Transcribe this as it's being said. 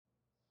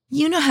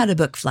You know how to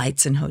book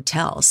flights and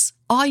hotels.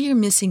 All you're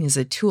missing is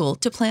a tool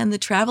to plan the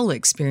travel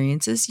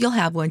experiences you'll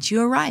have once you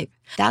arrive.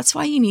 That's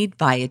why you need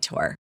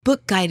Viator.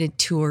 Book guided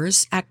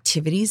tours,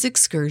 activities,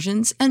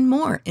 excursions, and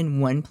more in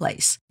one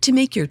place to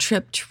make your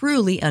trip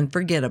truly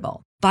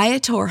unforgettable.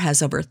 Viator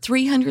has over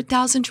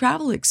 300,000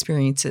 travel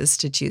experiences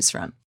to choose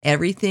from.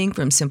 Everything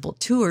from simple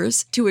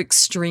tours to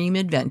extreme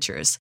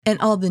adventures and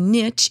all the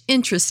niche,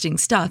 interesting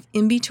stuff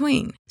in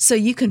between. So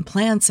you can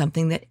plan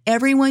something that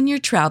everyone you're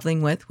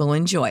traveling with will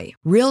enjoy.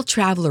 Real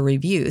traveler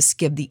reviews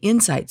give the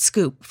inside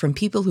scoop from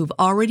people who've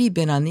already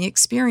been on the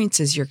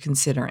experiences you're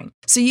considering.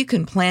 So you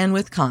can plan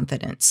with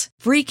confidence.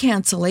 Free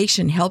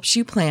cancellation helps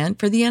you plan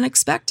for the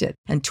unexpected.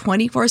 And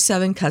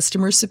 24/7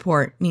 customer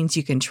support means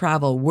you can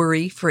travel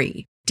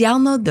worry-free.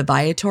 Download the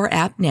Viator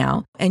app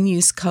now and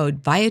use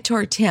code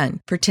Viator10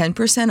 for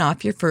 10%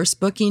 off your first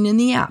booking in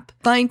the app.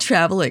 Find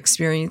travel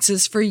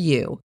experiences for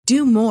you.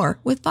 Do more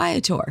with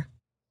Viator.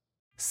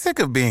 Sick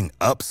of being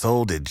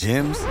upsold at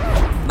gyms?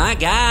 My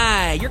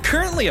guy, you're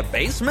currently a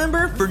base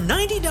member? For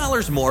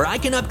 $90 more, I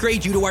can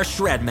upgrade you to our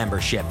Shred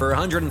membership. For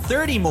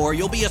 $130 more,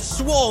 you'll be a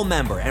Swole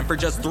member. And for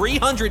just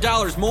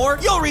 $300 more,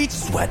 you'll reach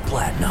Sweat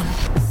Platinum.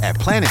 At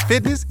Planet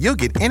Fitness, you'll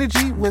get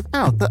energy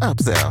without the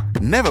upsell.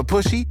 Never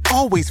pushy,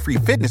 always free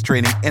fitness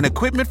training and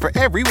equipment for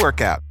every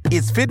workout.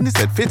 It's fitness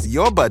that fits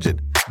your budget.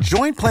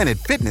 Join Planet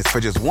Fitness for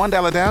just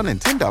 $1 down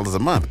and $10 a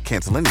month.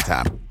 Cancel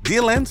anytime.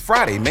 Deal ends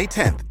Friday, May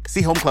 10th.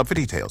 See Home Club for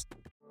details.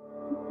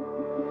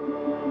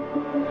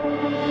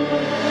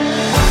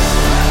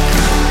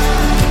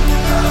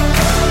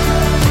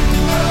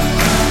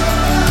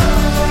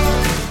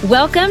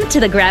 Welcome to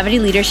the Gravity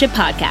Leadership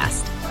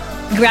Podcast.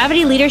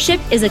 Gravity Leadership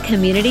is a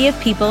community of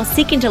people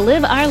seeking to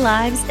live our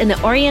lives in the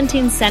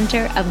orienting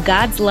center of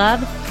God's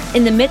love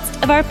in the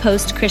midst of our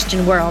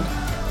post-Christian world,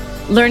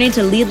 learning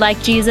to lead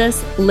like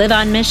Jesus, live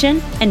on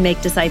mission, and make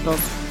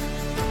disciples.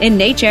 In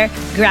nature,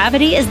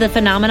 gravity is the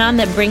phenomenon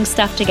that brings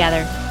stuff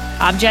together,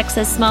 objects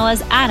as small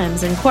as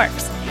atoms and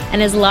quarks,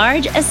 and as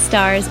large as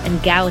stars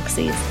and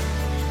galaxies.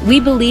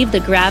 We believe the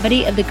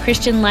gravity of the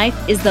Christian life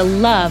is the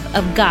love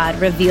of God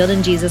revealed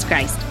in Jesus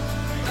Christ.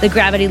 The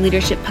Gravity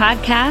Leadership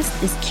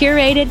Podcast is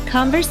curated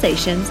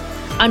conversations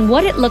on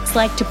what it looks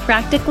like to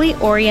practically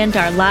orient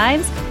our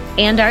lives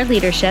and our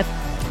leadership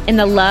in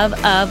the love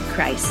of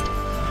Christ,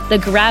 the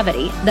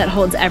gravity that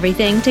holds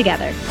everything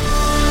together.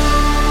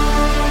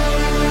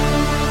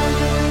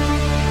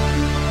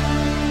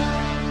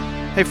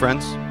 Hey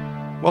friends,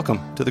 welcome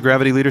to the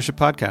Gravity Leadership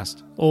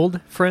Podcast. Old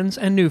friends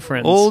and new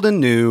friends. Old and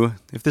new.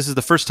 If this is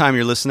the first time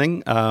you're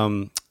listening,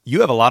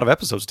 you have a lot of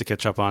episodes to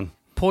catch up on.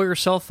 Pour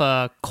yourself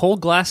a cold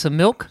glass of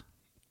milk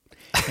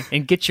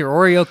and get your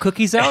Oreo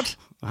cookies out.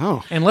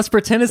 Oh. And let's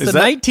pretend it's the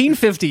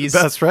 1950s.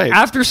 That's right.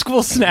 After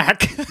school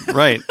snack.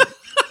 Right.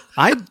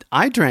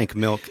 I drank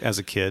milk as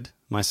a kid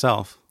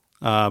myself,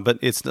 but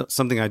it's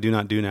something I do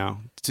not do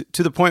now.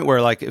 To the point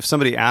where, like, if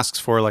somebody asks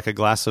for like a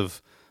glass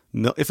of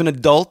milk, if an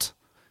adult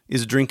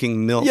is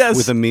drinking milk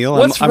with a meal,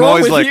 I'm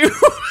always like, you?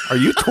 Are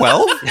you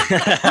 12?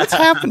 What's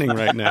happening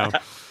right now?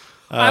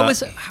 I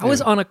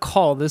was on a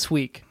call this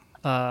week.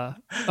 A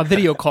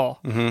video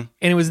call, and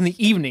it was in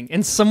the evening,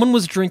 and someone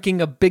was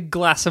drinking a big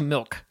glass of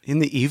milk. In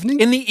the evening?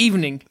 In the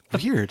evening.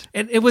 Weird.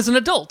 And it was an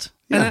adult.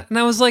 Yeah. And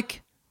I was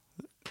like,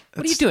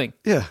 what are you doing?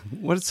 Yeah.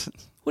 What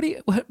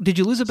did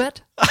you lose a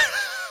bet?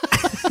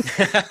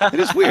 It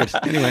is weird.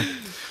 Anyway.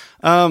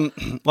 I'm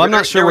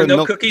not sure there were where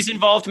no cookies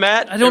involved,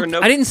 Matt. I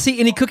didn't see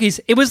any cookies.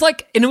 It was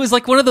like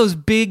one of those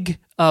big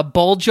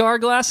ball jar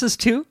glasses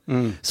too.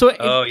 So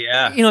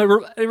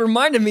it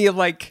reminded me of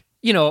like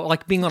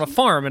being on a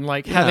farm and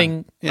like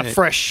having a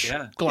fresh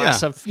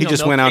glass of. He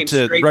just milk. went out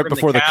to right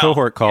before the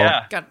cohort call.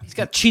 Yeah. He's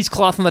got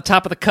cheesecloth on the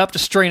top of the cup to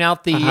strain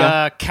out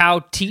the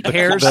cow teat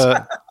hairs.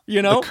 The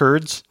The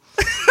curds.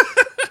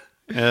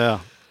 Yeah.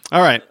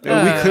 All right.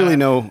 We clearly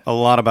know a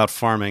lot about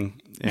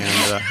farming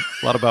and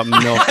a lot about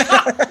milk.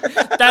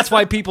 That's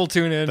why people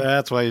tune in.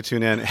 That's why you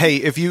tune in. Hey,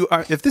 if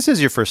this is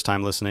your first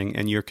time listening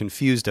and you're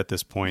confused at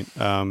this point,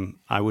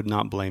 I would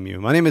not blame you.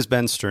 My name is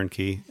Ben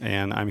Sternke,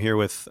 and I'm here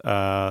with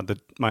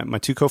my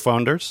two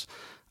co-founders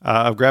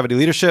of Gravity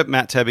Leadership,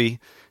 Matt Tebbe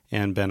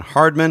and Ben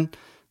Hardman.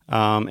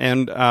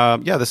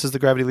 This is the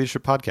Gravity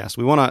Leadership Podcast.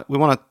 We want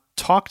to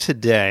talk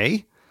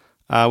today.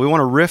 We want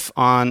to riff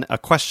on a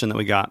question that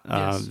we got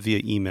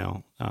via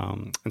email.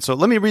 And so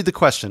let me read the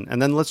question, and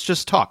then let's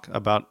just talk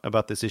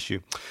about this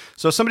issue.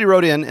 So somebody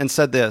wrote in and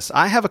said this: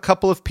 I have a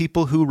couple of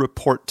people who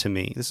report to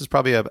me. This is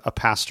probably a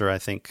pastor, I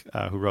think,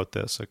 who wrote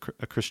this,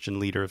 a Christian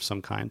leader of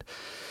some kind.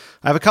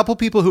 I have a couple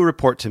people who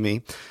report to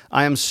me.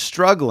 I am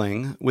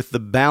struggling with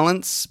the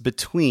balance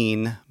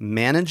between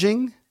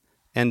managing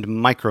and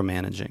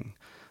micromanaging.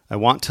 I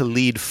want to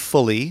lead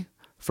fully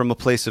from a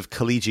place of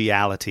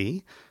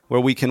collegiality, where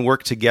we can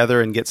work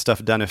together and get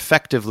stuff done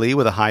effectively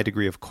with a high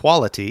degree of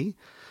quality.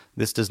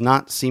 This does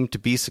not seem to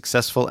be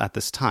successful at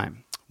this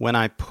time. When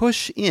I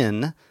push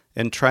in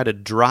and try to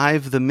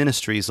drive the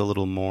ministries a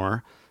little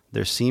more,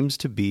 there seems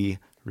to be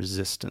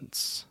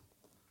resistance.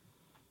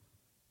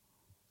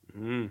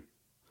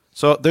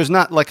 So there's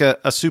not like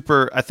a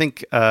super. I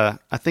think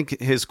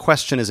his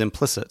question is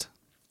implicit.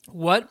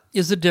 What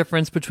is the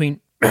difference between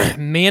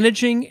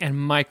managing and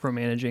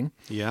micromanaging?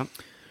 Yeah.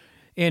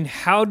 And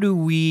how do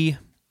we?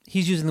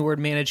 He's using the word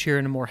manage here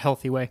in a more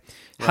healthy way.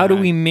 How do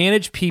we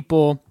manage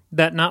people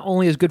that not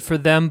only is good for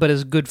them but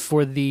is good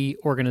for the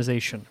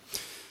organization?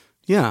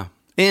 Yeah.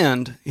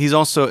 And he's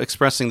also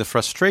expressing the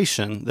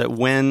frustration that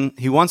when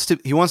he wants to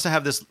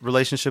have this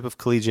relationship of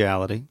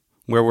collegiality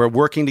where we're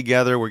working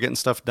together, we're getting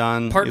stuff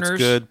done, partners. It's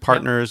good,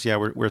 partners,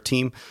 we're a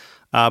team,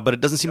 but it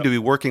doesn't seem to be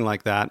working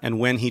like that. And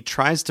when he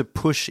tries to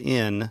push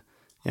in,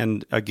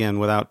 and again,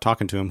 without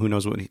talking to him, who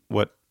knows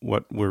what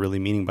we're really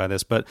meaning by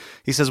this, but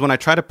he says, when I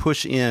try to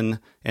push in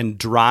and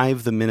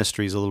drive the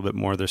ministries a little bit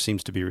more, there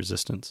seems to be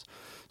resistance.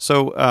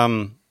 So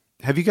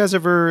have you guys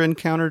ever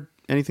encountered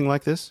anything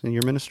like this in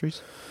your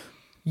ministries?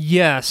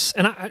 Yes,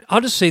 and I'll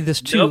just say this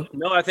too.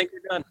 No, I think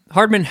you're done.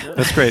 Hardman.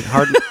 That's great.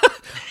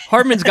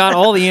 Hardman's got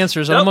all the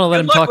answers, and I'm going to let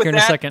him talk here in a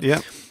second.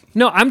 Yeah.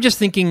 No, I'm just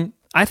thinking,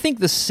 I think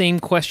the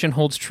same question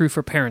holds true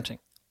for parenting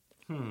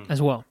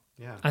as well.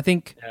 Yeah. I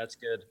think that's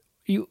good.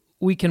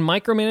 We can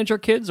micromanage our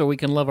kids or we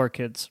can love our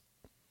kids,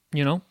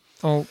 you know?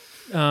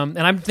 And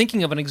I'm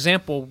thinking of an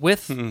example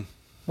with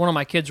one of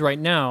my kids right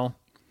now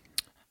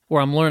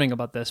where I'm learning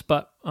about this.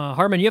 But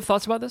Hardman, you have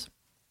thoughts about this?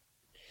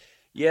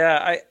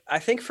 Yeah, I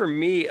think for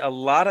me, a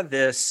lot of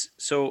this,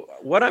 so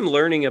what I'm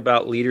learning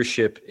about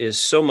leadership is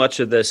so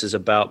much of this is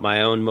about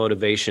my own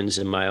motivations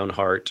in my own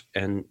heart.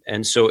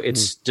 And so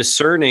it's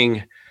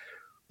discerning,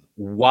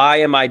 why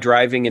am I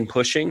driving and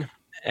pushing?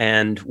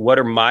 And what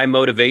are my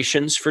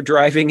motivations for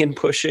driving and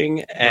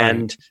pushing?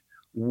 And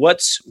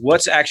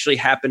what's actually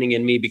happening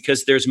in me?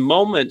 Because there's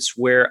moments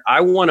where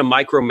I want to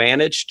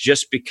micromanage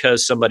just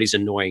because somebody's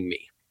annoying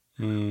me.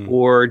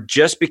 Or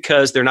just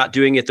because they're not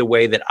doing it the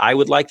way that I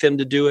would like them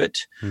to do it,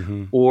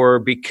 or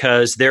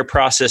because their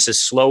process is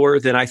slower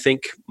than I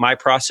think my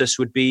process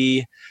would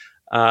be.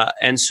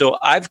 And so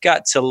I've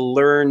got to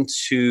learn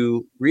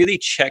to really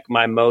check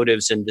my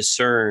motives and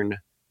discern,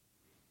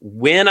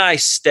 when I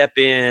step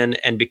in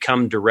and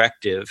become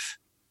directive,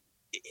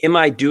 am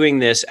I doing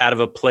this out of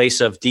a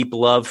place of deep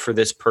love for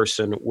this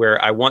person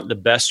where I want the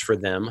best for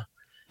them?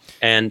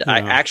 And I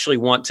actually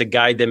want to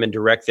guide them and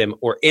direct them,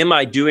 or am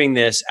I doing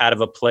this out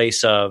of a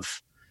place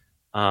of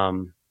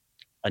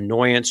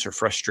annoyance or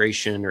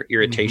frustration or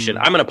irritation?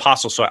 I'm an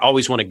apostle, so I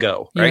always want to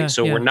go, right?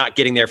 So we're not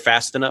getting there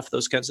fast enough,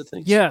 those kinds of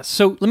things. Yeah,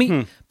 so let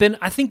me, Ben,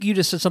 I think you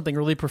just said something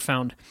really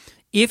profound.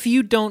 If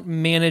you don't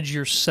manage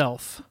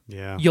yourself,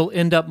 you'll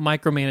end up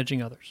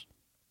micromanaging others.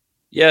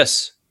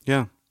 Yes.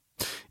 Yeah.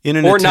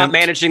 Or not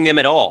managing them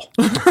at all.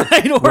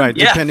 Right,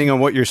 depending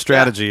on what your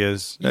strategy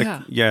is.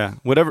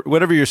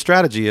 Whatever your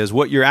strategy is,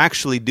 what you're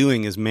actually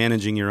doing is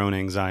managing your own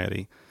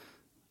anxiety.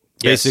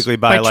 Basically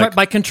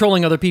by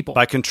controlling other people.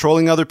 By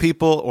controlling other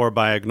people, or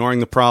by ignoring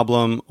the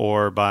problem,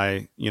 or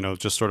by,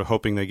 just sort of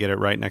hoping they get it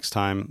right next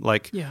time.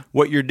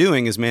 What you're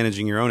doing is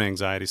managing your own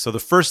anxiety. So the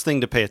first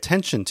thing to pay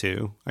attention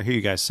to, I hear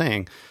you guys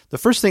saying, the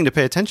first thing to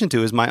pay attention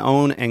to is my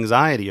own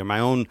anxiety, or my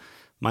own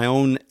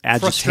agitation.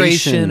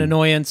 Frustration,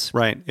 annoyance.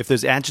 Right. If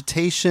there's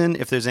agitation,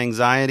 if there's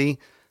anxiety,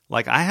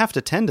 I have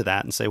to tend to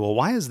that and say, well,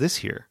 why is this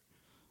here?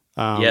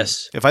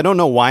 Yes. If I don't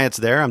know why it's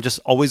there, I'm just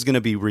always going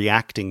to be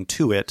reacting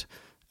to it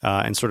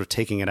and sort of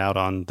taking it out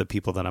on the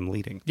people that I'm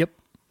leading. Yep.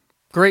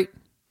 Great.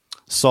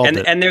 Solved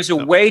it. And there's a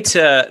way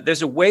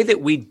that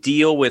we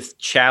deal with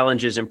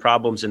challenges and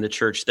problems in the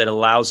church that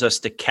allows us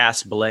to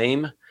cast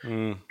blame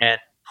and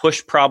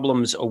push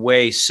problems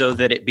away so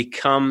that it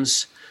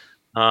becomes,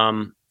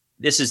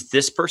 this is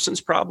this person's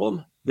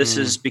problem. This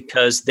is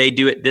because they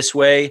do it this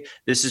way.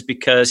 This is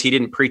because he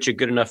didn't preach a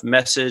good enough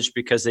message,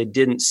 because they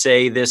didn't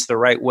say this the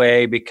right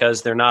way,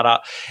 because they're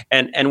not.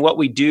 And what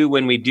we do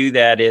when we do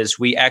that is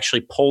we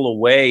actually pull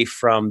away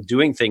from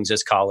doing things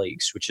as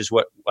colleagues, which is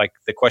what,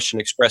 the question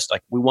expressed,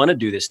 we want to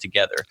do this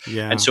together.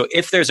 Yeah. And so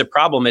if there's a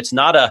problem, it's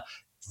not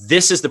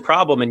this is the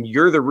problem and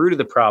you're the root of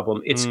the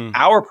problem. It's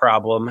our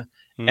problem.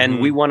 And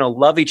we want to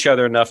love each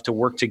other enough to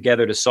work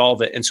together to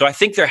solve it. And so I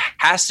think there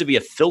has to be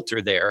a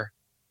filter there.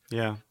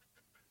 Yeah.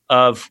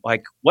 Of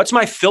what's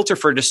my filter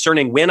for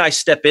discerning when I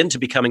step into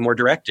becoming more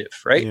directive,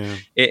 right?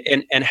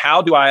 Yeah. And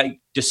how do I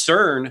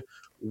discern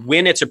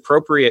when it's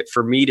appropriate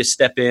for me to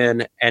step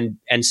in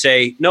and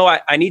say, no,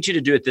 I need you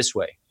to do it this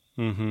way.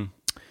 Mm-hmm.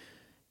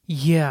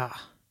 Yeah.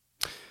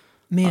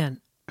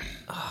 Man,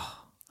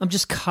 I'm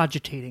just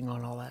cogitating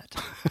on all that.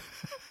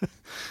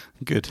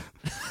 Good.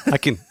 I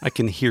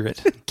can hear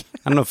it.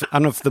 I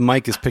don't know if the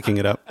mic is picking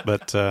it up,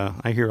 but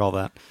I hear all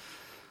that.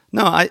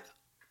 No,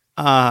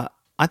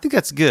 I think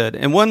that's good.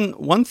 And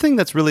one thing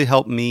that's really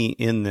helped me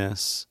in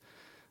this,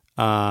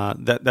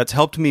 that's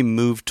helped me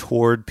move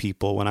toward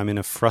people when I'm in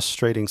a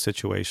frustrating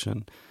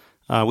situation.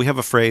 We have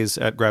a phrase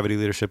at Gravity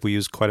Leadership we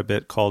use quite a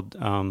bit called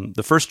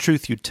the first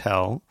truth you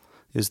tell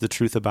is the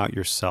truth about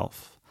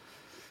yourself.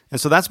 And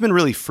so that's been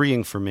really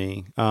freeing for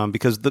me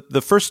because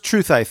the first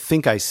truth I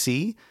think I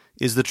see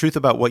is the truth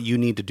about what you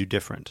need to do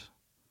different.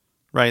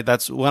 Right?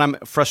 That's when I'm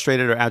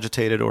frustrated or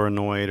agitated or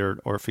annoyed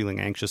or feeling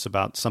anxious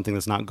about something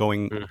that's not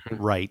going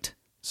right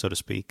so to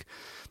speak,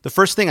 the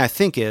first thing I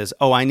think is,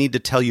 oh, I need to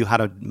tell you how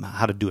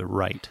to do it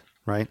right.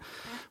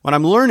 What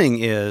I'm learning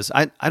is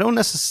I don't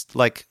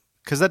necessarily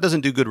because that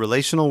doesn't do good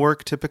relational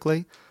work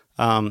typically,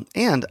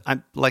 and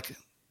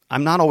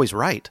I'm not always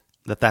right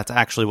that that's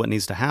actually what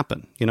needs to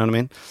happen. You know what I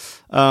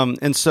mean?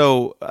 And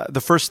so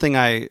the first thing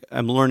I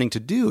am learning to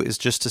do is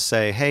just to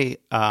say, hey,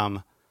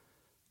 I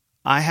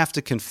have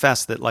to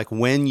confess that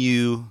when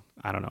you,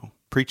 I don't know,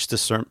 preached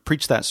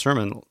that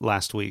sermon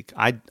last week,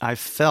 I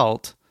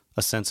felt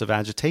a sense of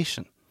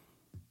agitation,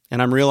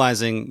 and I'm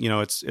realizing,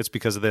 it's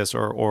because of this,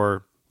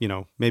 or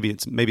maybe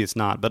it's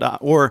not, but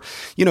or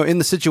in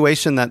the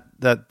situation that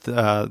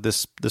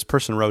this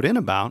person wrote in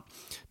about,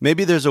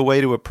 maybe there's a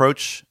way to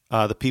approach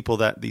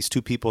these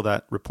two people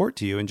that report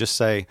to you and just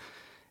say,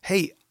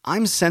 hey,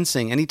 I'm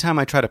sensing anytime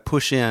I try to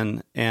push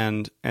in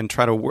and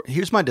try to work,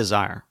 here's my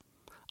desire.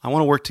 I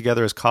want to work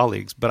together as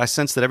colleagues, but I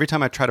sense that every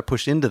time I try to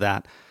push into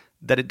that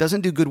it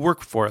doesn't do good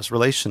work for us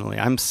relationally.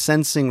 I'm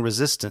sensing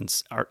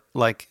resistance.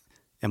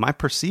 Am I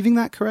perceiving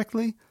that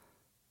correctly?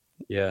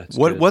 Yeah.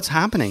 What's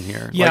happening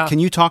here? Yeah. Can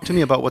you talk to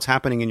me about what's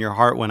happening in your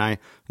heart when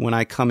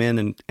I come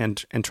in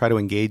and try to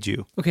engage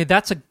you? Okay,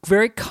 that's a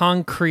very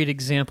concrete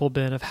example,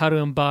 Ben, of how to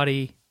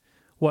embody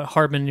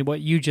what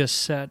you just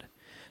said.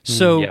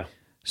 So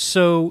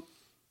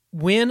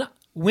when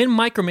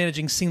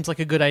micromanaging seems like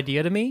a good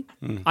idea to me,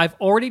 I've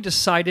already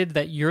decided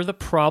that you're the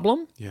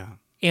problem. Yeah.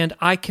 And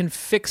I can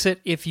fix it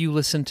if you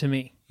listen to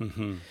me.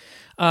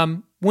 Mm-hmm.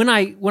 When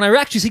I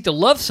actually seek to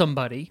love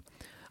somebody,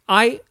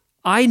 I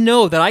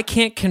know that I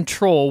can't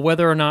control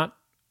whether or not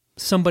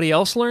somebody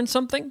else learns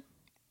something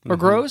or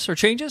grows or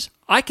changes.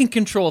 I can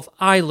control if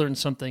I learn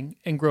something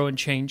and grow and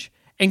change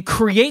and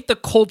create the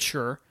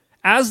culture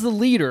as the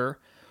leader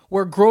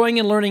where growing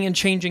and learning and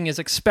changing is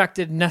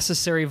expected,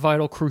 necessary,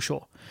 vital,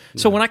 crucial.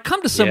 So when I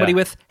come to somebody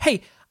with,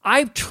 hey,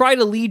 I try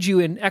to lead you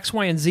in X,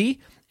 Y, and Z,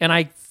 and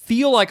I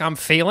feel like I'm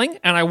failing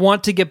and I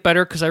want to get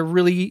better because I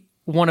really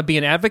want to be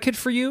an advocate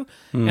for you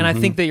and I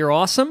think that you're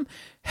awesome,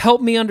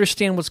 help me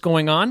understand what's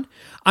going on.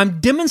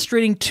 I'm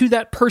demonstrating to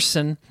that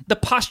person the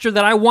posture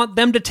that I want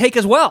them to take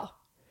as well.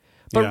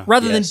 But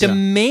rather than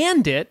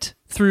demand it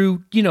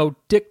through,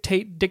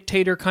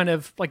 dictator kind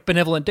of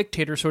benevolent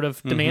dictator sort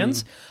of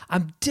demands,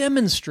 I'm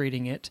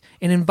demonstrating it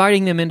and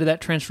inviting them into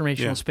that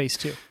transformational space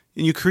too.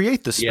 And you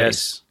create the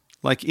space.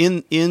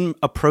 In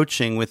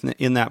approaching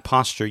in that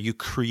posture, you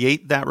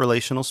create that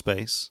relational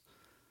space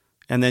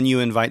and then you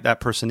invite that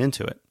person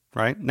into it,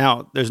 right?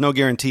 Now, there's no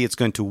guarantee it's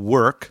going to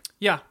work,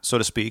 so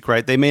to speak,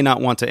 right? They may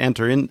not want to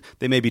enter in.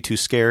 They may be too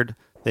scared.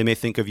 They may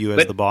think of you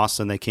as the boss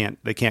and they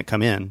can't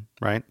come in,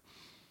 right?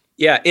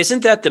 Yeah.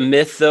 Isn't that the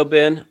myth though,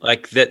 Ben?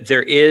 That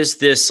there is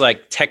this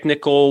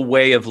technical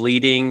way of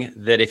leading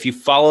that if you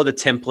follow the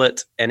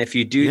template and if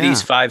you do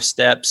these 5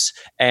 steps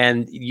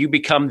and you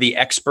become the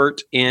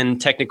expert in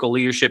technical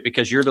leadership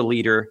because you're the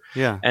leader.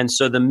 Yeah. And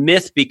so the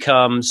myth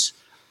becomes,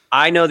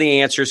 I know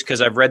the answers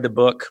because I've read the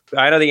book.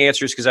 I know the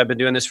answers because I've been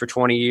doing this for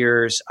 20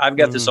 years. I've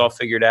got this all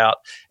figured out.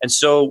 And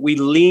so we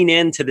lean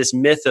into this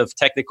myth of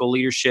technical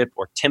leadership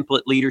or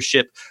template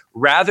leadership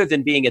rather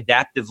than being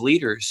adaptive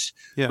leaders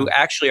who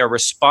actually are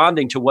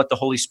responding to what the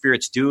Holy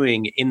Spirit's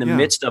doing in the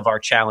midst of our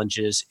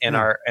challenges and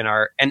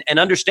and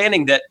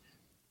understanding that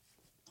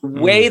the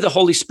way the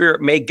Holy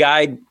Spirit may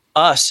guide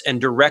us and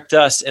direct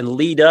us and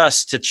lead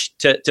us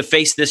to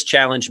face this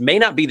challenge may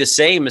not be the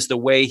same as the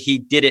way he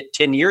did it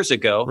 10 years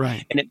ago.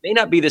 Right. And it may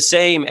not be the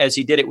same as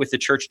he did it with the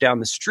church down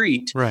the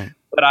street. Right.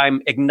 But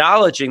I'm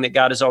acknowledging that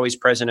God is always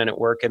present and at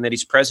work and that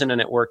he's present and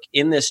at work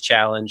in this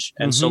challenge.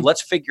 And so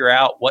let's figure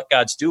out what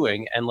God's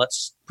doing and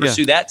let's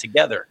pursue that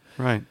together.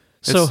 Right.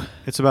 So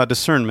it's about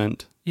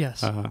discernment.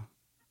 Yes.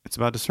 It's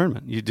about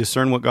discernment. You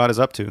discern what God is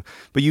up to.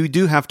 But you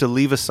do have to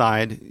leave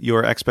aside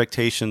your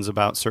expectations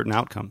about certain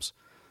outcomes.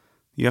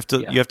 You have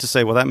to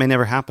say, well, that may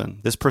never happen.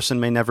 This person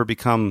may never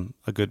become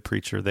a good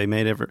preacher.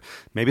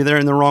 Maybe they're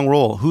in the wrong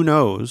role. Who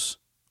knows?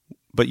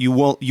 But you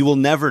will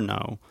never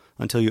know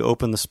until you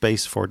open the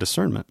space for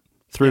discernment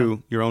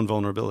through your own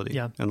vulnerability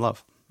and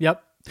love.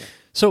 Yep.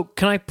 So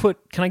can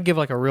I give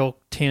a real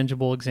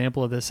tangible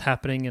example of this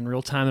happening in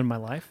real time in my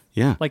life?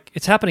 Yeah.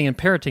 It's happening in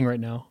parenting right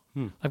now.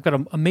 I've got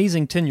an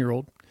amazing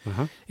 10-year-old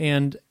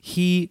and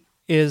he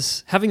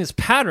is having this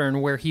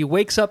pattern where he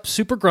wakes up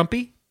super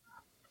grumpy,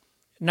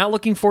 not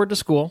looking forward to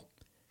school,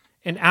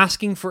 and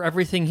asking for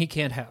everything he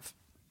can't have.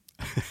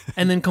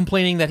 And then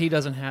complaining that he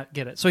doesn't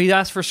get it. So he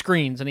asks for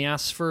screens and he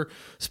asks for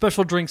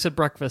special drinks at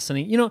breakfast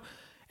and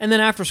and then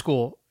after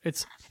school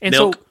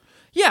milk.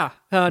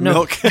 No.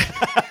 Milk.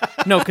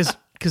 No,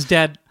 because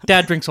dad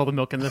drinks all the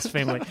milk in this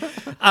family.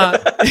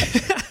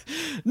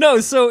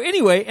 No, so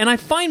anyway, and I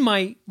find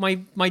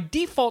my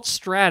default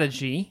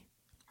strategy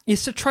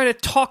is to try to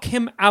talk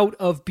him out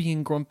of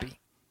being grumpy.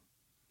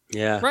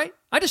 Yeah. Right?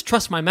 I just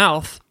trust my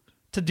mouth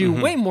to do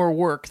way more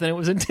work than it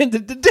was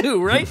intended to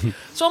do, right?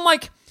 So I'm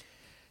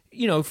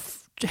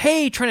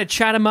hey, trying to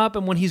chat him up,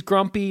 and when he's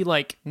grumpy,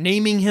 like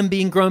naming him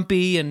being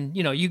grumpy, and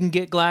you can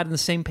get glad in the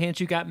same pants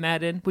you got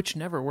mad in, which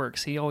never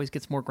works. He always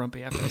gets more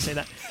grumpy after I say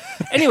that.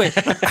 Anyway,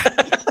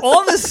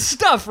 all this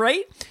stuff,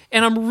 right?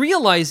 And I'm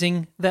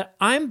realizing that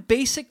I'm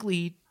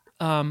basically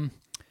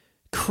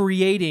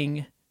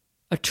creating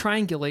a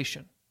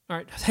triangulation. All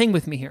right, hang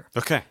with me here.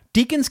 Okay.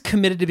 Deacon's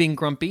committed to being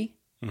grumpy,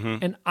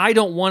 and I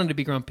don't want him to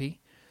be grumpy.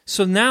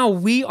 So now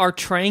we are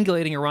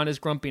triangulating around his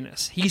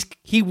grumpiness.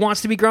 He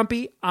wants to be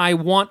grumpy. I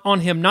want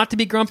on him not to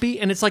be grumpy,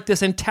 and it's like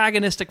this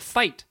antagonistic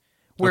fight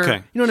where,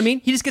 you know what I mean?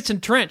 He just gets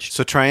entrenched.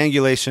 So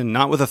triangulation,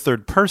 not with a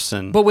third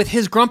person, but with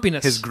his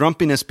grumpiness. His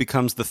grumpiness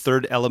becomes the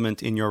third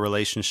element in your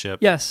relationship.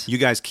 Yes. You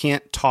guys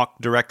can't talk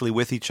directly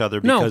with each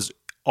other because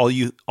all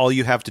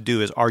you have to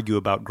do is argue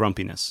about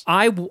grumpiness.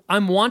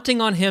 I'm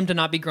wanting on him to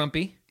not be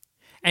grumpy,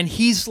 and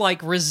he's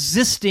like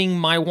resisting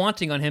my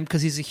wanting on him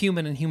because he's a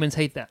human, and humans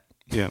hate that.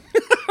 Yeah.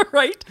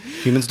 Right?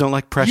 Humans don't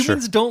like pressure.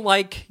 Humans don't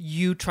like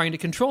you trying to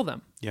control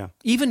them. Yeah.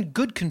 Even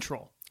good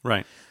control.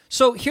 Right.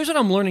 So here's what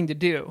I'm learning to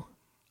do.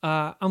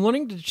 I'm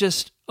learning to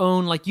just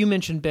own, like you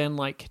mentioned, Ben,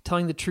 like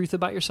telling the truth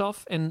about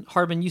yourself. And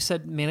Hardman, you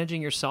said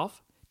managing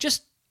yourself.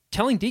 Just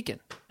telling Deacon,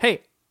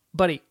 hey,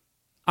 buddy,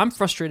 I'm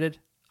frustrated.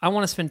 I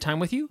want to spend time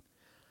with you.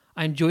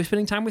 I enjoy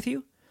spending time with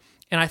you.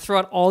 And I throw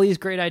out all these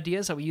great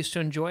ideas that we used to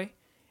enjoy,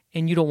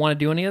 and you don't want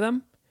to do any of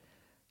them.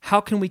 How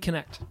can we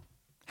connect?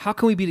 How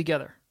can we be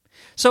together?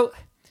 So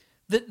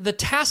the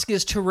task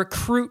is to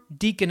recruit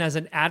Deacon as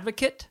an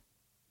advocate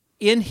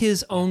in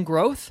his own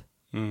growth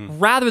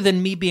rather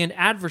than me be an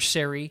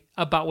adversary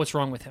about what's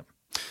wrong with him.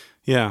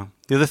 Yeah.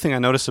 The other thing I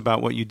noticed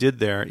about what you did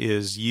there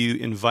is you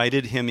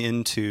invited him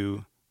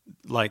into,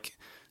 like,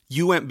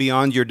 you went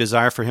beyond your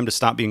desire for him to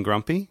stop being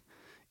grumpy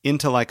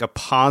into like a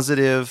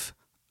positive,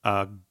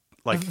 like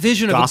a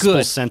vision of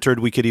gospel-centered,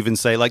 we could even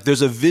say. Like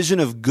there's a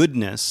vision of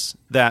goodness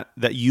that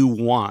you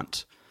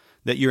want,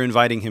 that you're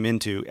inviting him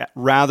into,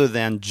 rather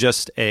than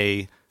just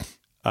a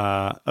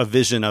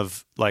vision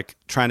of like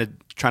trying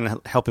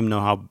to help him know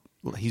how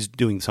he's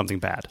doing something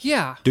bad.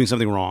 Yeah. Doing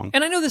something wrong.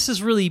 And I know this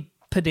is really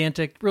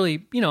pedantic, really,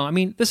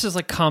 this is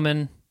like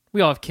common.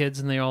 We all have kids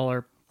and they all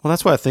are. Well,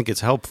 that's why I think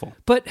it's helpful.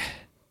 But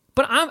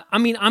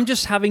I'm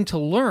just having to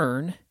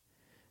learn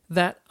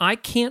that I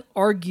can't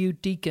argue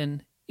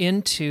Deacon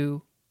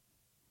into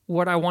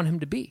what I want him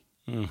to be.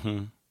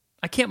 Mm-hmm.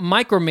 I can't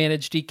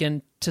micromanage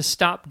Deacon to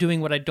stop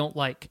doing what I don't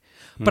like.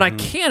 But I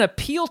can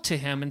appeal to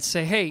him and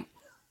say, hey,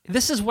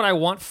 this is what I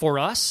want for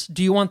us.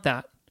 Do you want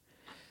that?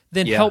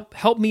 Then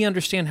help me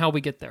understand how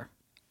we get there.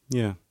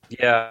 Yeah.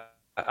 Yeah.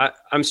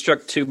 I'm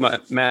struck too,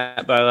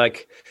 Matt, by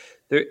like,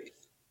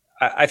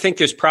 I think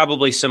there's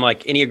probably some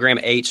like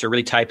Enneagram 8s or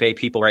really type A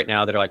people right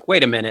now that are like,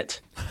 wait a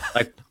minute,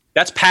 like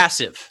that's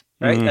passive,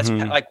 right? That's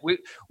like,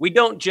 we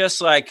don't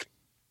just like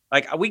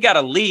we got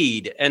to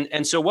lead.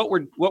 And so what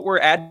we're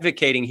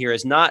advocating here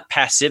is not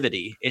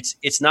passivity.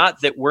 It's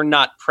not that we're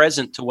not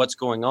present to what's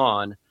going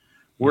on.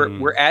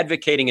 We're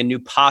advocating a new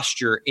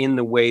posture in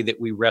the way that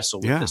we wrestle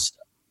with this stuff.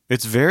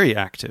 It's very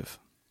active.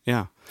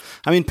 Yeah.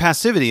 I mean,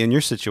 passivity in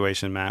your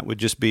situation, Matt, would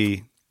just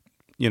be,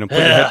 put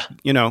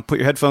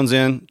your headphones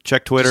in,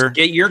 check Twitter.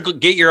 Just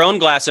get your own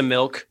glass of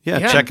milk.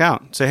 Yeah, check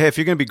out. Say, hey, if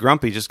you're going to be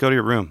grumpy, just go to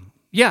your room.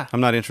 Yeah.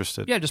 I'm not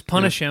interested. Yeah, just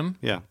punish him.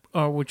 Yeah.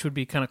 Which would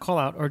be kind of call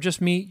out, or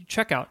just me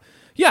check out.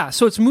 Yeah,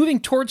 so it's moving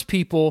towards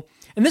people,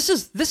 and this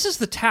is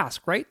the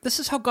task, right? This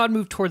is how God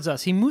moved towards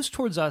us. He moves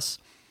towards us.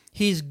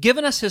 He's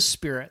given us his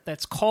spirit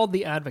that's called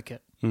the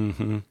advocate,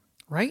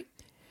 right?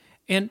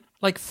 And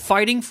like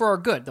fighting for our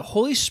good. The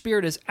Holy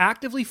Spirit is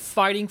actively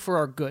fighting for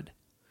our good.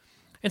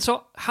 And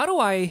so how do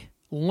I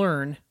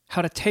learn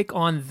how to take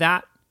on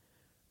that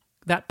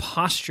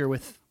posture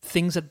with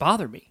things that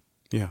bother me?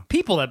 Yeah.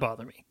 People that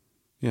bother me.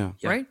 Yeah.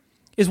 Right?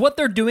 Is what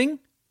they're doing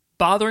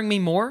bothering me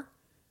more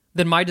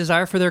than my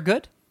desire for their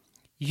good?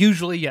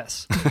 Usually,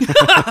 yes.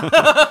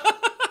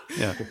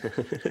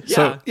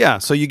 Yeah.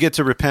 So you get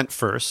to repent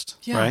first,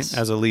 right,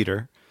 as a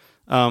leader.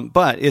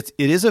 But it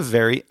is a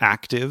very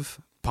active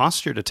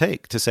posture to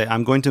take, to say,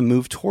 I'm going to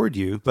move toward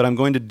you, but I'm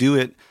going to do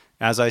it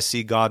as I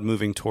see God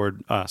moving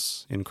toward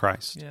us in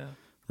Christ. Yeah.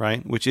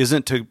 Right? Which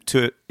isn't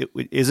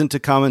to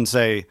come and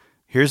say,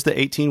 here's the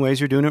 18 ways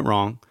you're doing it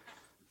wrong.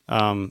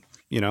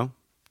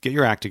 Get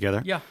your act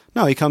together. Yeah.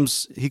 No, he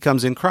comes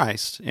in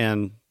Christ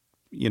and,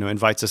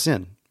 invites us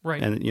in.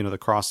 Right. And, the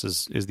cross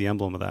is the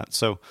emblem of that.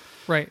 So.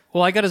 Right.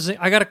 Well, I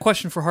got a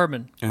question for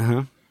Hardman.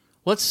 Uh-huh.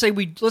 Let's say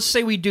we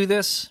do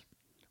this.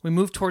 We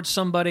move towards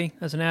somebody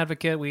as an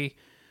advocate.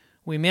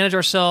 We manage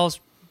ourselves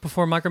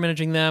before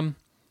micromanaging them.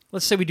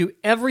 Let's say we do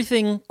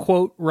everything,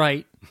 quote,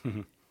 right,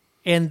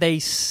 and they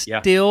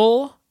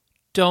still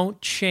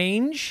don't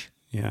change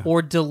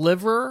or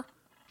deliver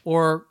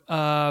or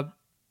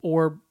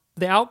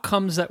the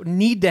outcomes that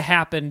need to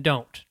happen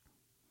don't.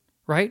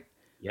 Right?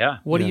 Yeah.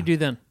 What do you do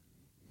then?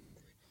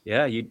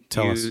 Yeah, you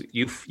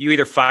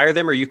either fire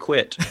them or you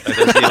quit. Those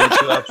are the only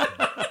two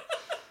options.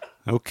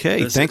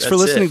 Okay, thanks for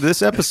listening to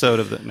this episode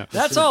of the. No,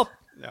 that's all.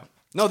 Yeah.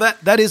 No,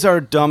 that is our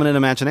dominant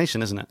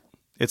imagination, isn't it?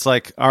 It's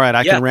like, all right,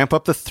 I can ramp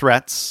up the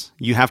threats.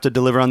 You have to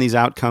deliver on these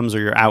outcomes or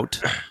you're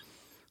out.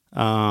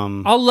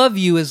 I'll love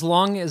you as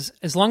long as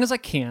I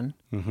can.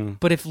 Mm-hmm.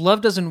 But if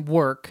love doesn't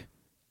work,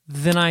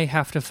 then I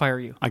have to fire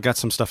you. I got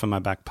some stuff in my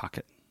back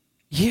pocket.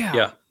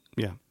 Yeah.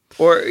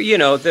 Or,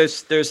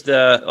 there's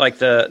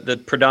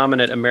the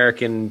predominant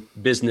American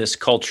business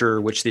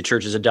culture, which the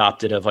church has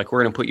adopted of like,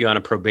 we're going to put you on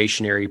a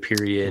probationary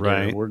period.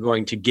 Right. And we're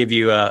going to give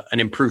you an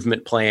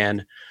improvement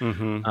plan,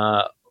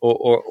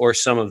 or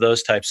some of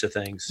those types of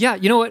things. Yeah.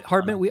 You know what,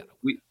 Hardman,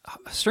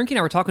 Sternke and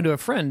I were talking to a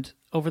friend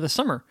over the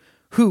summer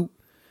who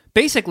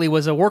basically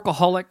was a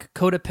workaholic,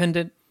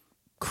 codependent,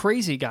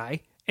 crazy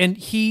guy. And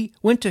he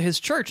went to his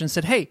church and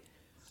said, hey,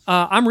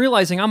 I'm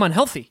realizing I'm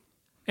unhealthy.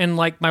 And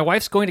like my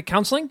wife's going to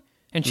counseling.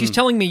 And she's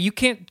telling me you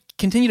can't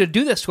continue to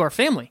do this to our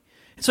family.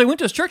 And so he went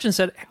to his church and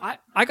said,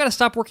 I got to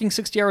stop working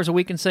 60 hours a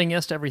week and saying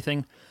yes to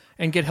everything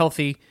and get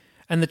healthy.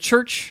 And the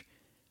church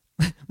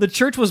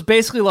was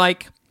basically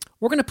like,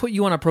 we're going to put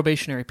you on a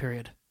probationary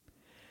period,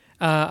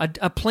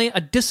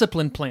 a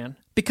discipline plan,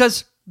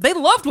 because they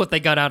loved what they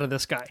got out of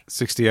this guy.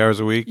 60 hours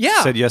a week.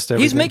 Yeah. Said yes to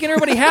everything. He's making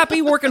everybody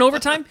happy, working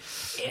overtime.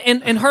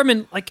 And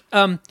Hardman, like,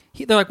 they're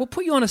like, we'll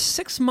put you on a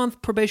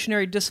 6-month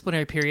probationary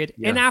disciplinary period.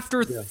 Yeah. And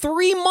after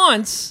 3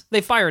 months,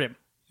 they fired him.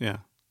 Yeah.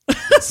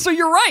 So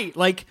you're right.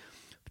 Like,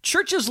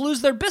 churches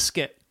lose their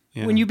biscuit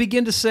when you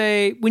begin to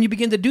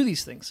do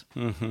these things.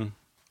 Mm-hmm.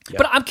 Yeah.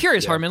 But I'm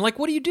curious, Hardman, like,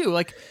 what do you do?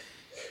 Like,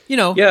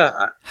 what's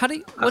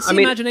the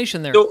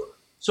imagination there?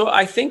 So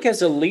I think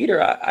as a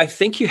leader, I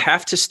think you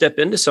have to step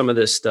into some of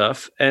this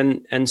stuff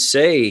and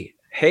say,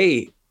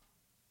 hey,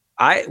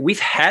 we've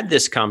had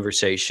this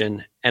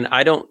conversation and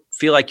I don't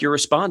feel like you're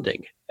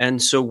responding.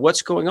 And so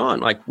what's going on?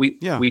 Like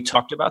we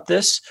talked about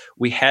this,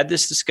 we had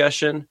this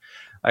discussion.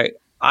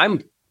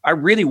 I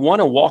really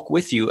want to walk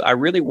with you. I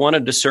really want to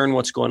discern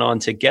what's going on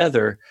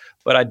together,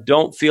 but I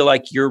don't feel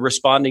like you're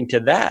responding to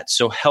that.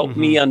 So help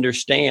me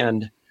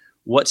understand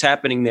what's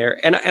happening there.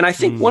 And I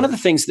think one of the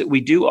things that we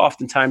do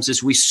oftentimes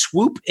is we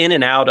swoop in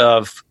and out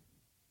of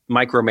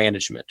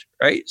micromanagement,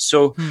 right?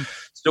 So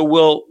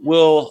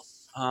we'll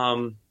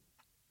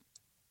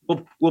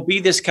be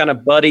this kind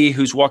of buddy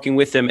who's walking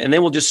with them, and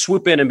then we'll just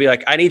swoop in and be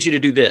like, I need you to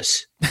do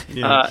this.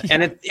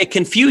 And it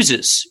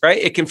confuses,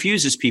 right? It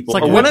confuses people.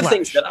 Like one of the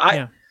things that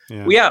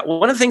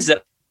one of the things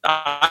that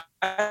I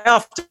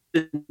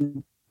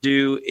often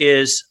do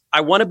is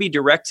I want to be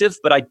directive,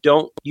 but I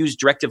don't use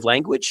directive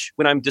language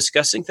when I'm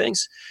discussing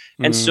things.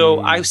 And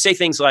so I say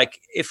things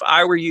like, if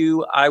I were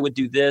you, I would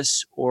do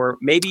this, or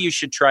maybe you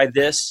should try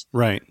this.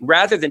 Right.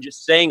 Rather than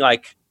just saying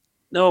like,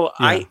 no,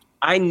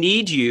 I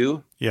need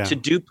you to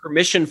do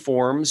permission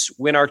forms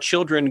when our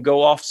children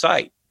go off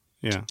site.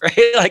 Yeah.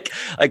 Right.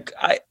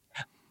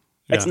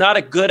 It's not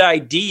a good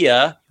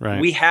idea.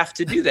 Right. We have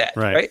to do that.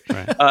 Right.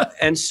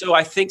 And so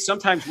I think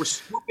sometimes we're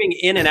swooping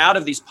in and out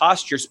of these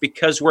postures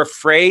because we're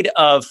afraid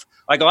of,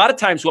 like, a lot of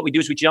times what we do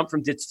is we jump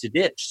from ditch to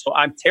ditch. So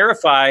I'm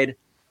terrified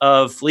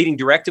of leading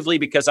directively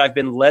because I've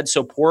been led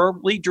so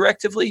poorly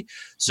directively.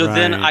 So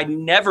then I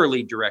never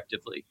lead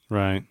directively.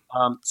 Right.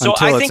 So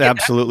until I it's think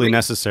absolutely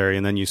necessary,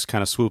 and then you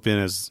kind of swoop in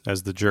as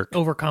the jerk.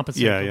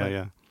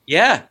 Overcompensate.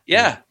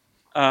 Yeah.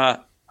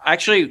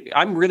 Actually,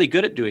 I'm really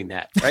good at doing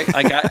that, right?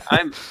 Like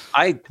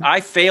I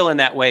fail in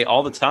that way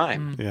all the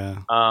time.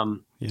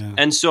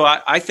 And so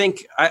I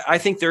think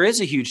there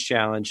is a huge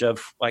challenge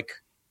of like,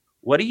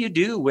 what do you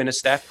do when a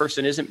staff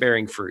person isn't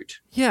bearing fruit?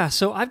 Yeah.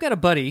 So I've got a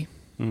buddy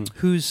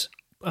who's,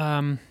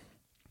 long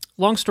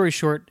story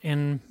short,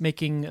 and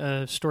making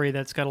a story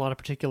that's got a lot of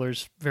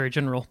particulars, very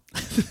general.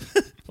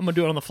 I'm going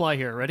to do it on the fly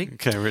here. Ready?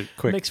 Okay,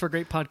 quick. Makes for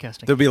great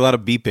podcasting. There'll be a lot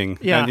of beeping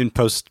in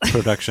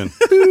post-production.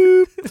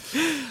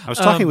 I was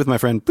talking with my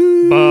friend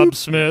Bob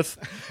Smith.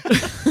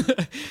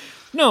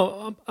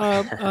 No,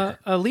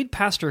 a lead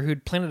pastor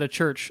who'd planted a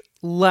church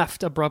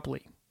left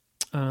abruptly.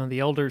 The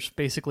elders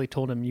basically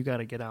told him, you got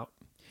to get out.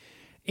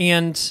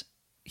 And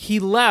he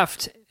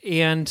left,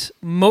 and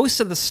most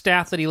of the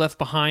staff that he left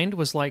behind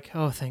was like,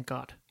 oh, thank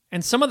God.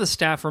 And some of the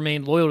staff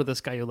remained loyal to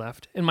this guy who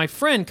left. And my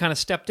friend kind of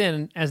stepped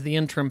in as the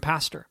interim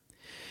pastor.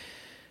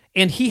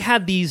 And he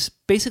had these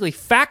basically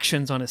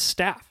factions on his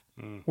staff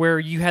where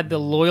you had the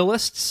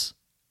loyalists,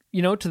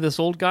 to this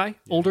older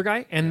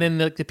guy, and then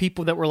the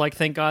people that were like,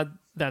 thank God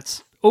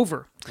that's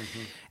over.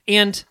 Mm-hmm.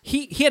 And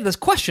he had this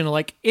question,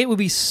 like, it would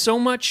be so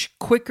much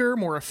quicker,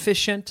 more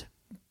efficient,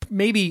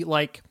 maybe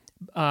like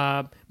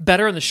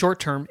better in the short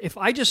term if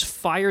I just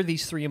fire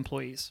these 3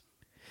 employees.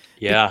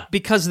 Yeah.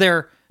 Because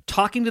they're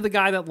talking to the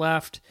guy that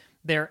left,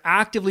 they're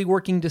actively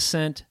working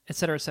dissent, et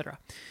cetera, et cetera.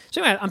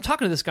 So anyway, I'm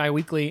talking to this guy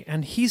weekly,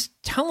 and he's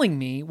telling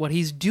me what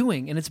he's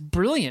doing, and it's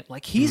brilliant.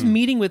 Like, he's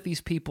meeting with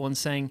these people and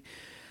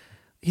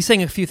he's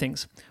saying a few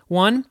things.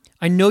 One,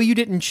 I know you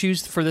didn't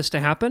choose for this to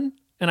happen,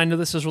 and I know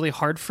this is really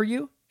hard for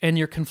you, and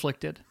you're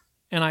conflicted.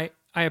 And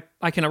I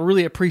can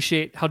really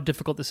appreciate how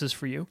difficult this is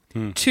for you.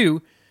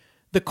 2,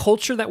 the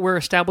culture that we're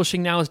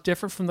establishing now is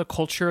different from the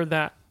culture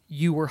that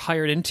you were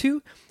hired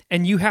into,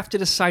 and you have to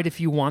decide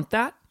if you want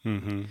that.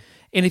 Mm-hmm.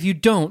 And if you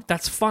don't,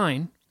 that's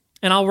fine.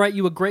 And I'll write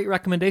you a great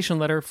recommendation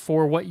letter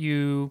for what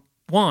you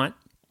want.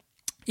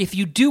 if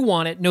you do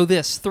want it, know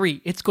this.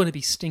 3, it's going to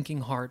be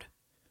stinking hard.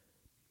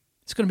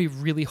 It's going to be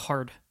really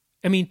hard.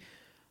 I mean,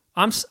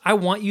 I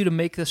want you to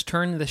make this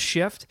turn, this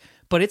shift,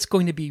 but it's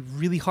going to be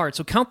really hard.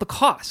 So count the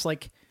costs.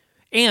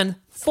 And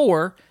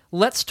 4,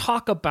 let's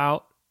talk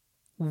about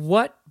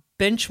what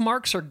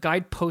benchmarks or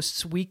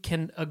guideposts we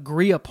can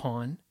agree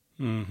upon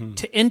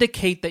to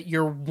indicate that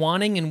you're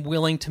wanting and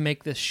willing to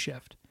make this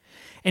shift.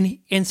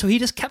 And so he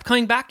just kept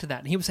coming back to that.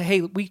 And he would say,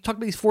 hey, we talked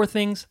about these 4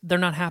 things. They're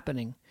not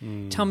happening.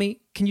 Can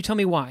you tell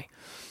me why?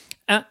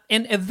 And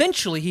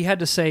eventually he had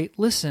to say,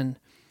 listen,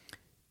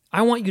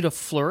 I want you to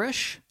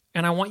flourish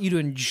and I want you to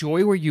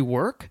enjoy where you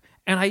work.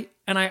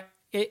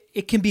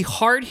 It can be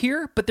hard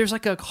here, but there's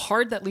like a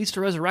hard that leads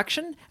to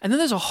resurrection. And then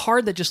there's a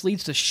hard that just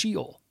leads to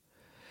Sheol.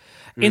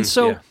 And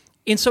so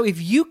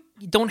if you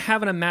don't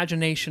have an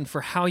imagination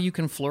for how you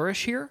can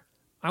flourish here,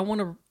 I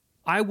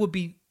will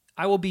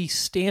be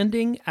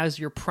standing as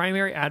your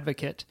primary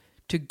advocate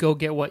to go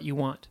get what you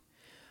want.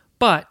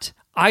 But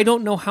I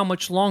don't know how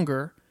much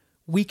longer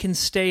we can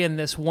stay in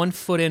this 1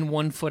 foot in,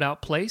 1 foot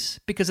out place,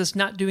 because it's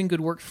not doing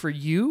good work for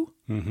you.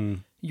 Mm-hmm.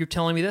 You're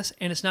telling me this,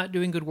 and it's not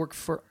doing good work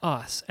for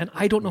us. And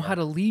I don't know how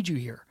to lead you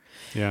here.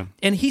 Yeah.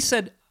 And he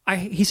said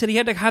he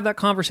had to have that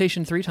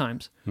conversation 3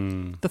 times.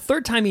 The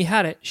 3rd time he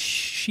had it,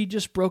 she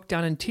just broke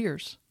down in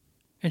tears.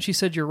 And she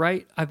said, you're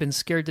right. I've been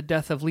scared to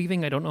death of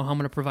leaving. I don't know how I'm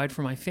going to provide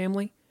for my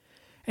family.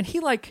 And he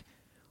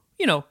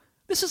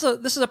this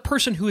is a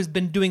person who has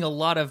been doing a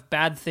lot of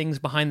bad things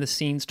behind the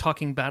scenes,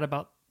 talking bad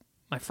about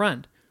my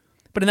friend.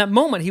 But in that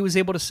moment, he was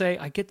able to say,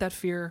 I get that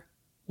fear.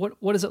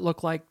 What does it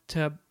look like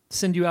to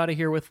send you out of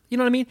here with, you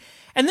know what I mean?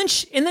 And then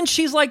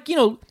she's like,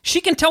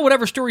 she can tell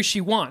whatever story she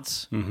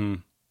wants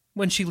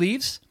when she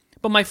leaves.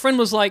 But my friend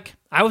was like,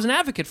 I was an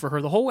advocate for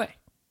her the whole way.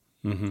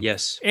 Mm-hmm.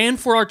 Yes. And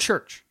for our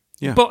church.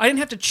 Yeah. But I didn't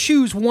have to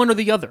choose one or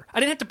the other. I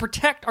didn't have to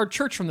protect our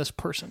church from this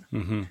person.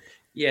 Mm-hmm.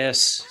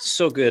 Yes,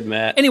 so good,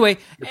 Matt. Anyway,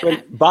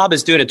 Bob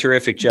is doing a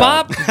terrific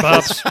job.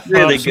 Bob's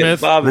really Bob good.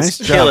 Smith. Bob is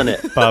killing it.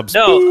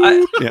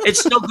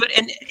 It's so good.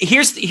 And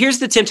here's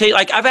the temptation.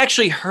 Like, I've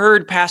actually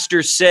heard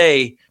pastors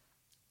say,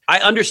 I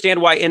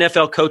understand why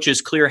NFL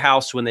coaches clear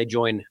house when they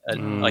join a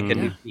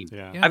new team.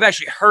 Yeah. I've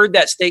actually heard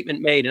that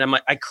statement made, and I'm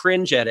like, I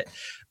cringe at it.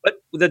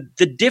 But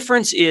the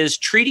difference is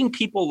treating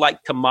people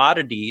like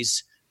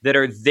commodities that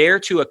are there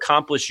to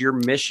accomplish your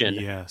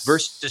mission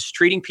versus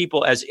treating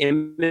people as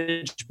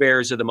image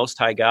bearers of the Most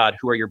High God,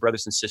 who are your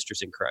brothers and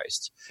sisters in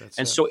Christ.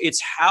 So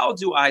it's, how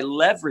do I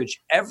leverage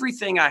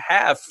everything I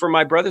have for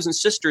my brothers and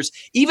sisters,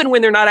 even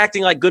when they're not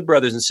acting like good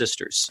brothers and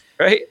sisters,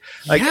 right?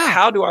 Like,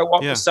 how do I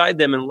walk beside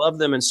them and love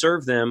them and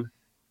serve them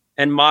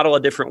and model a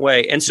different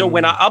way? And so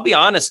when I'll be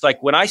honest,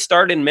 like, when I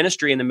started in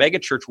ministry in the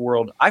megachurch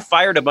world, I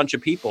fired a bunch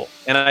of people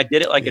and I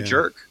did it like a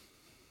jerk.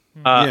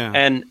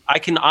 And I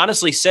can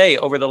honestly say,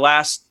 over the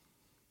last,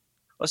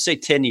 let's say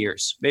 10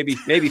 years, maybe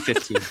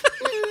 15,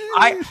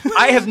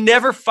 I have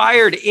never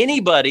fired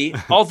anybody,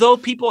 although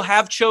people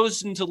have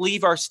chosen to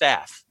leave our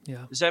staff.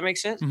 Yeah. Does that make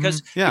sense?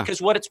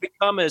 Because what it's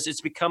become is,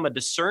 it's become a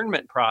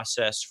discernment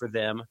process for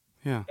them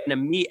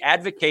and me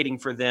advocating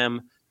for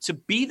them to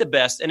be the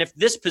best. And if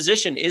this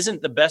position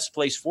isn't the best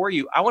place for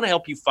you, I want to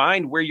help you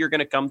find where you're going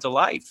to come to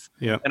life.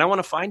 Yeah. And I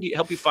want to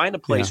help you find a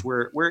place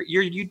where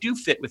you do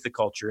fit with the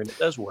culture and it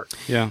does work.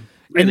 Yeah.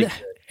 Really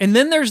and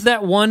then there's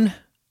that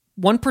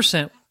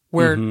 1%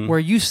 where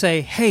you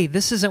say, hey,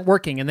 this isn't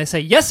working. And they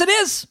say, yes, it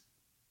is.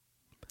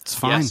 It's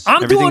fine. Yes.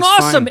 I'm doing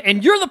awesome. Fine.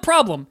 And you're the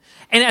problem.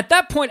 And at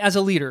that point, as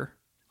a leader,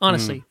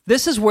 honestly,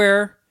 this is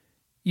where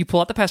you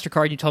pull out the pastor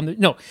card and you tell them,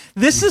 no,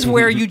 this is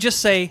where you just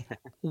say,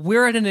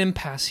 we're at an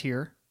impasse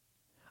here.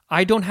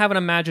 I don't have an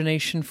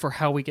imagination for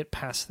how we get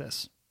past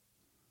this.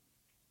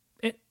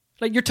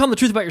 Like, you're telling the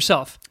truth about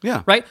yourself.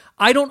 Yeah. Right?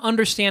 I don't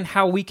understand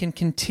how we can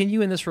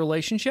continue in this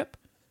relationship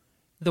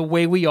the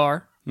way we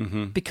are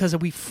because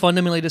we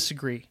fundamentally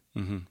disagree.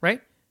 Mm-hmm.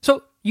 Right?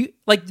 So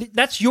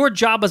that's your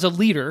job as a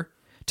leader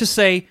to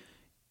say,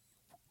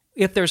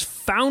 if there's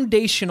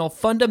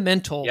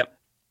fundamental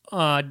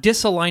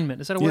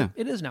disalignment, is that a word?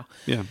 It is now.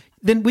 Yeah.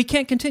 Then we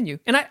can't continue.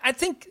 And I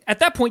think at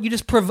that point,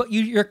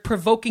 you're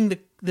provoking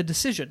the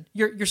decision.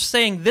 You're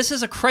saying, this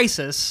is a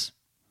crisis.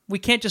 We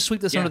can't just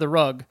sweep this under the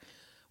rug.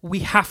 We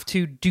have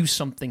to do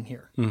something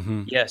here.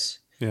 Mm-hmm. Yes.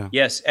 Yeah.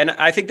 Yes. And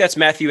I think that's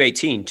Matthew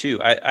 18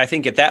 too. I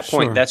think at that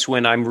point, that's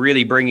when I'm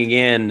really bringing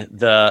in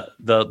the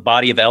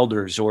body of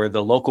elders or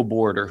the local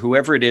board or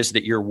whoever it is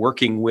that you're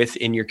working with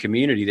in your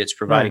community that's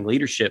providing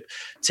leadership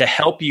to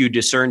help you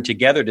discern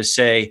together to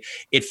say,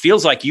 it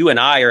feels like you and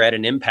I are at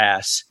an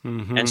impasse.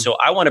 Mm-hmm. And so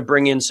I want to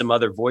bring in some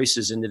other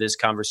voices into this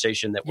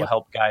conversation that will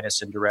help guide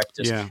us and direct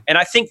us. Yeah. And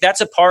I think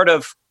that's a part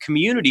of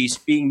communities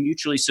being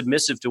mutually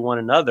submissive to one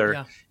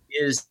another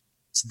is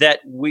that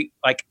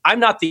I'm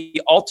not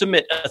the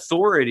ultimate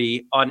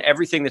authority on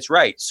everything that's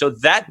right. So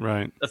that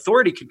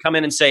authority could come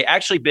in and say,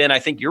 actually, Ben, I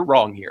think you're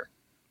wrong here.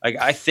 Like,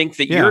 I think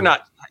that you're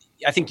not,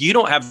 I think you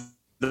don't have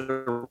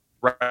the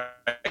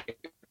right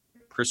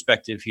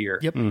perspective here.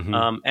 Yep.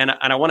 Mm-hmm. And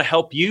I want to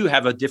help you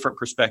have a different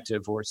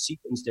perspective or see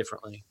things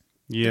differently.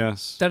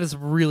 Yes. That is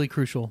really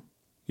crucial.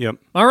 Yep.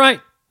 All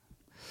right.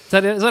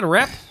 Is that a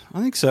wrap?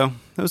 I think so.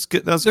 That was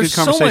good. That was There's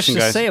good conversation, so much to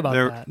guys. say about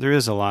that. There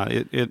is a lot.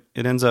 It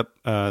ends up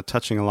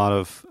touching a lot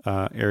of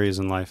areas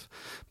in life,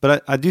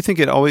 but I do think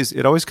it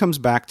always comes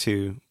back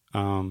to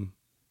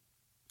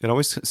it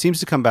always seems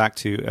to come back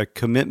to a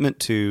commitment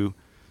to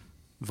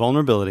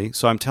vulnerability.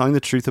 So I'm telling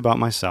the truth about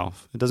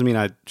myself. It doesn't mean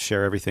I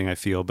share everything I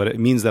feel, but it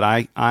means that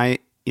I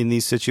in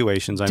these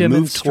situations I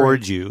move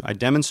towards you. I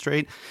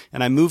demonstrate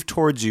and I move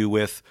towards you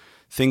with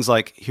things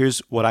like, here's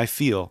what I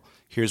feel,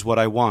 here's what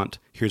I want,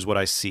 here's what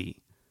I see.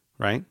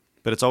 Right?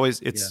 But it's always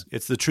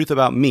it's the truth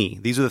about me.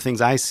 These are the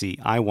things I see,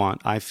 I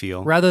want, I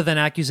feel. Rather than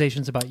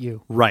accusations about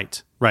you.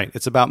 Right.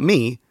 It's about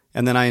me,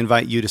 and then I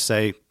invite you to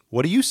say,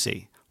 what do you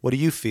see? What do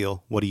you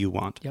feel? What do you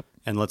want? Yep.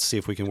 And let's see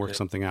if we can work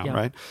something out,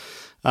 right?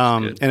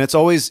 And it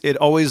always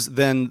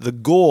then the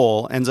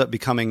goal ends up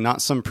becoming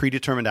not some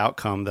predetermined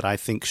outcome that I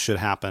think should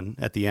happen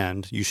at the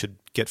end. You should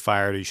get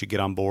fired, or you should get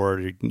on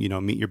board, or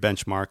meet your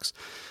benchmarks.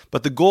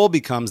 But the goal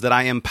becomes that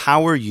I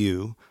empower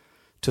you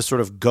to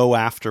sort of go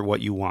after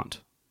what you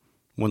want.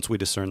 Once we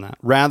discern that,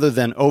 rather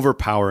than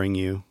overpowering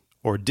you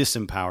or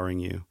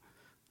disempowering you,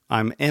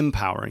 I'm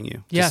empowering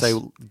you to say,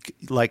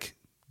 like,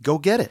 go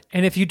get it.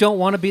 And if you don't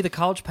want to be the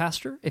college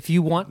pastor, if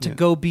you want to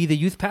go be the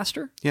youth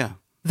pastor,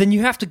 then you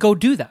have to go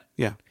do that.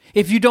 Yeah.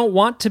 If you don't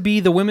want to be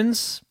the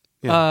women's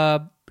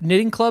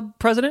knitting club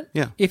president,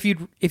 if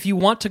you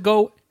want to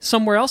go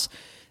somewhere else,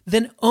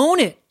 then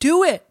own it,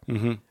 do it.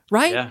 Mm-hmm.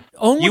 Right? Yeah.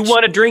 You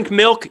want to drink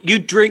milk? You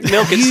drink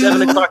milk at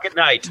 7 o'clock at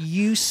night.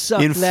 You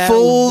suck in that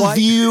full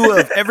view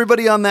of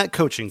everybody on that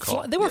coaching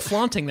call. They were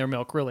flaunting their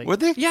milk, really. Were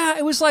they? Yeah,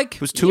 it was like...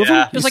 It was two of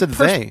them? It was you like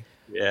said they.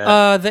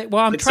 Yeah.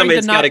 I'm trying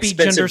to not be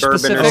gender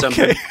specific.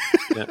 Okay.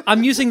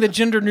 I'm using the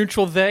gender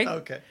neutral they.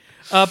 Okay.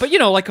 But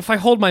like if I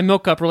hold my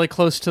milk up really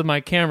close to my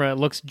camera, it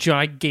looks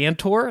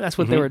gigantor. That's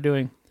what they were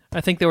doing. I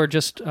think they were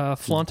just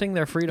flaunting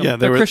their freedom. Yeah,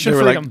 their Christian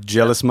freedom. Like,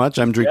 jealous much?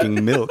 I'm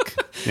drinking milk,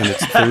 and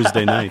it's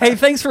Thursday night. Hey,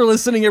 thanks for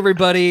listening,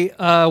 everybody.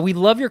 We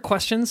love your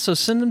questions, so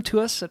send them to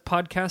us at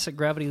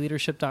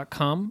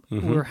podcast@gravityleadership.com.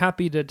 Mm-hmm. We're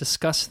happy to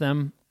discuss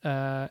them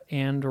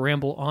and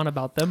ramble on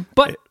about them.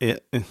 But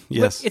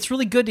it's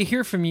really good to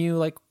hear from you,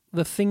 like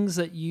the things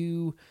that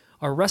you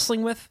are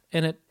wrestling with,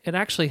 and it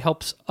actually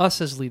helps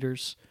us as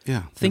leaders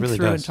think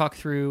through and talk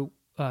through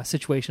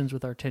situations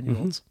with our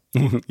 10-year-olds.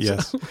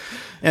 Yes.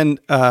 And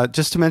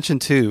just to mention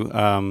too,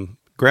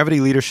 Gravity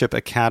Leadership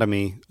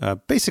Academy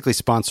basically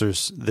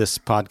sponsors this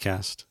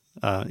podcast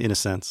in a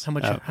sense. How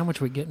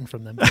much are we getting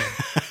from them?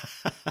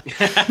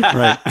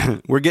 Right.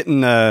 We're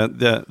getting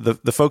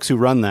the folks who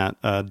run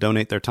that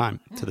donate their time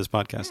to this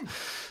podcast.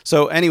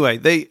 So anyway,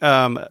 they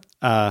I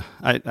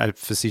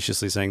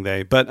facetiously saying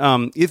they, but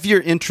if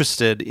you're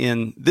interested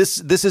in this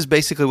is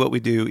basically what we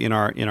do in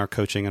our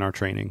coaching and our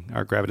training,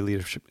 our Gravity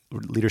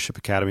Leadership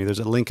Academy. There's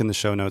a link in the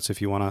show notes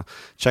if you want to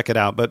check it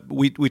out. But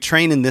we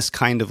train in this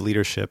kind of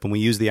leadership, and we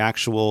use the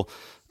actual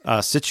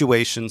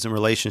situations and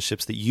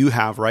relationships that you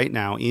have right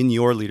now in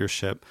your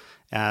leadership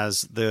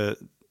as the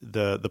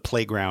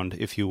playground,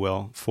 if you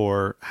will,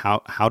 for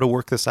how to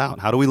work this out.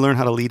 How do we learn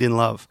how to lead in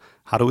love?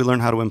 How do we learn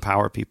how to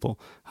empower people?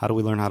 How do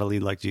we learn how to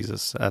lead like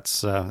Jesus?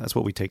 That's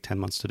what we take 10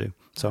 months to do.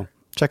 So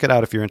check it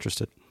out if you're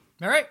interested.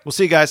 All right. We'll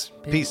see you guys.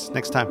 Peace.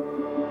 Next time.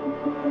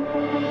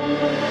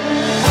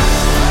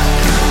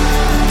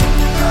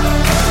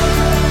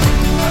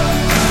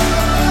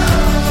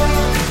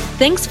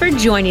 Thanks for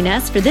joining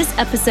us for this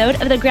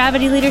episode of the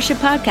Gravity Leadership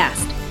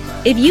Podcast.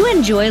 If you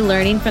enjoy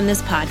learning from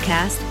this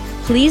podcast,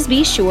 please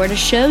be sure to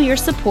show your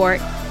support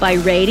by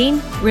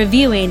rating,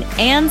 reviewing,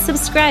 and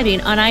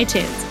subscribing on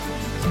iTunes.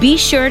 Be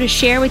sure to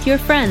share with your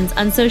friends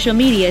on social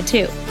media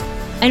too.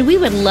 And we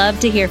would love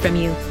to hear from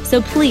you,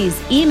 so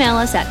please email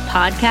us at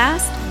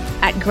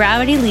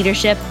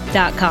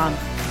podcast@gravityleadership.com.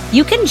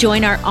 You can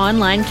join our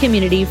online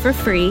community for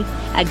free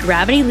at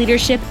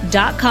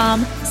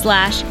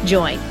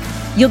gravityleadership.com/join.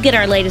 You'll get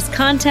our latest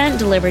content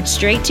delivered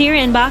straight to your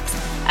inbox,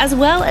 as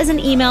well as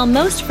an email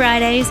most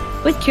Fridays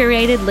with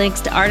curated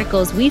links to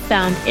articles we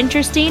found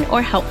interesting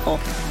or helpful.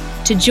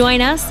 To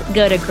join us,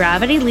 go to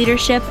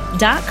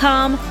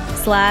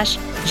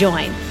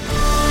gravityleadership.com/join.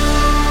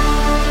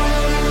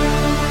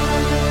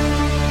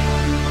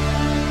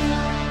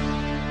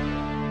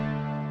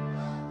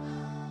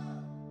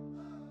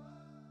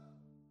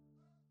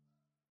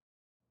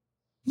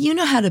 You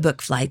know how to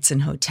book flights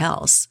and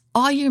hotels.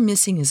 All you're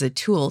missing is a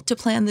tool to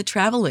plan the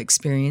travel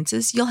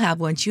experiences you'll have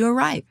once you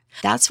arrive.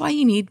 That's why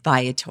you need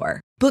Viator.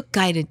 Book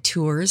guided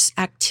tours,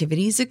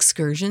 activities,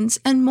 excursions,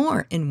 and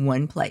more in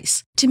one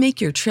place to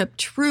make your trip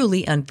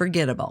truly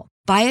unforgettable.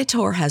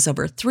 Viator has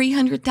over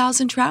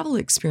 300,000 travel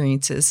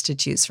experiences to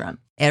choose from.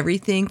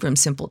 Everything from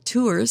simple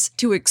tours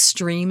to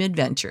extreme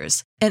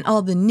adventures and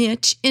all the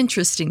niche,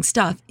 interesting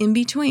stuff in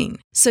between.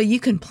 So you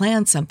can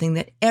plan something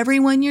that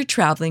everyone you're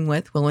traveling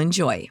with will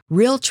enjoy.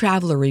 Real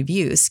traveler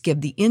reviews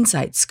give the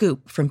inside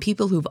scoop from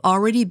people who've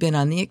already been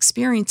on the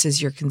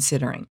experiences you're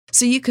considering.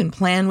 So you can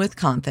plan with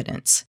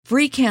confidence.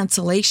 Free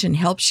cancellation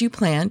helps you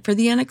plan for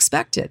the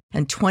unexpected.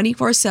 And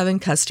 24/7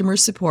 customer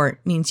support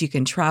means you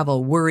can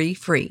travel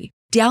worry-free.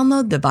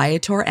 Download the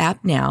Viator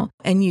app now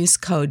and use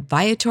code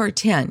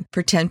Viator10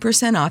 for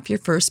 10% off your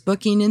first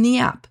booking in the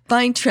app.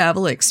 Find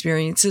travel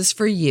experiences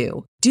for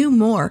you. Do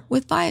more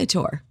with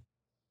Viator.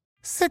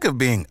 Sick of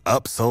being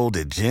upsold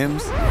at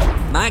gyms?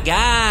 My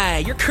guy,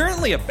 you're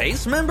currently a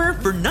base member?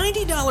 For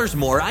 $90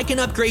 more, I can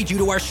upgrade you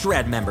to our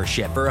Shred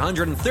membership. For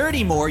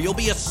 $130 more, you'll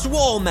be a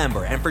Swole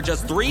member. And for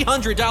just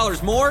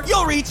 $300 more,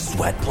 you'll reach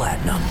Sweat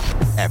Platinum.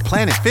 At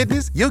Planet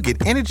Fitness, you'll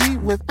get energy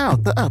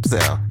without the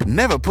upsell.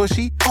 Never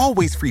pushy,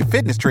 always free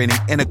fitness training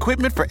and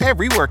equipment for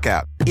every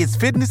workout. It's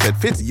fitness that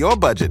fits your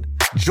budget.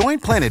 Join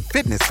Planet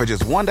Fitness for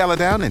just $1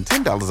 down and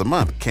 $10 a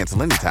month.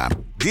 Cancel anytime.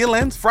 Deal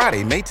ends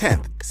Friday, May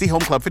 10th. See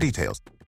Home Club for details.